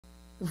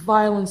The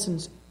violence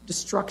and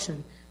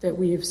destruction that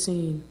we have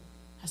seen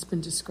has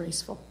been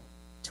disgraceful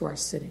to our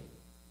city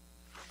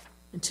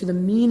and to the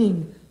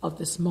meaning of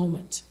this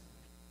moment.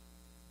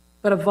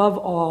 But above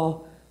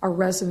all, our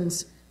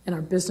residents and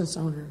our business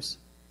owners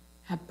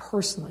have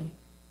personally,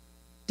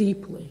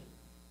 deeply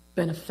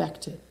been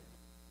affected.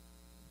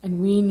 And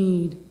we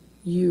need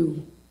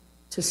you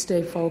to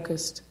stay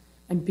focused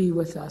and be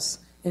with us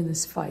in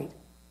this fight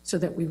so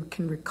that we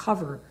can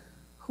recover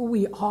who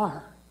we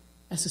are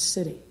as a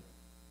city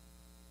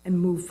and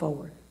move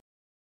forward.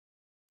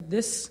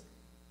 This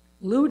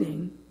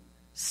looting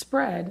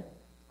spread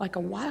like a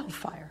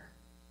wildfire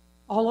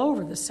all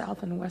over the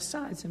south and west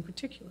sides in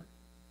particular.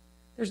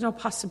 There's no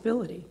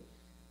possibility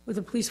with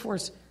a police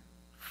force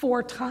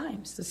 4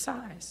 times the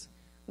size.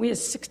 We had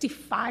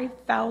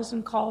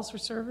 65,000 calls for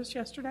service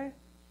yesterday,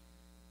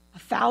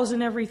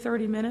 1,000 every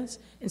 30 minutes,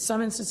 in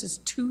some instances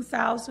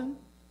 2,000.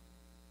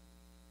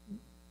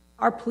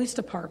 Our police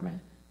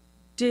department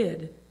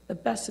did the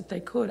best that they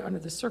could under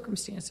the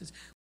circumstances.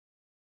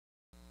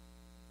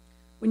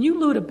 When you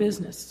loot a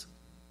business,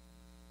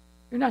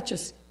 you're not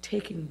just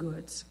taking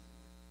goods,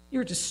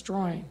 you're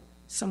destroying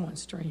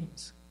someone's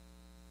dreams.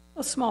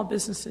 Those small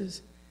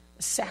businesses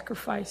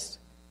sacrificed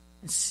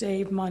and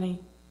saved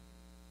money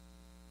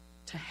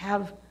to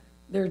have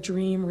their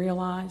dream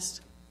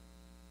realized,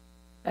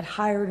 that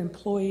hired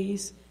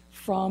employees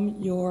from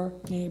your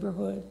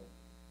neighborhood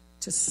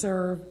to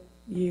serve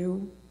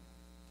you.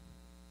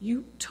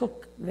 You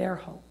took their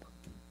hope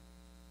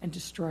and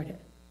destroyed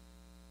it.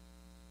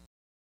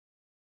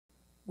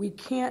 We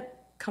can't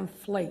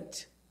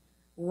conflate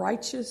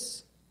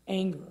righteous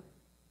anger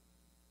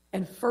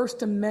and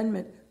First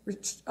Amendment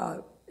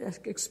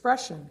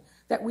expression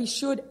that we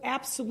should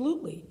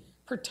absolutely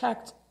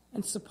protect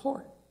and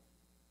support.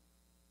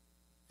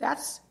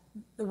 That's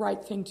the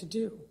right thing to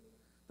do.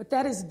 But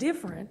that is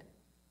different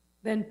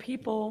than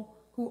people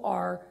who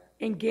are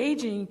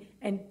engaging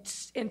and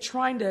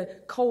trying to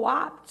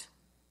co-opt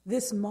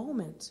this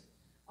moment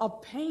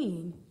of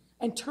pain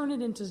and turn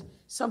it into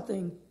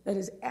something that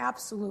is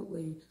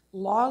absolutely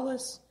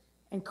lawless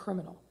and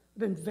criminal.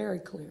 I've been very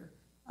clear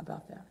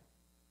about that.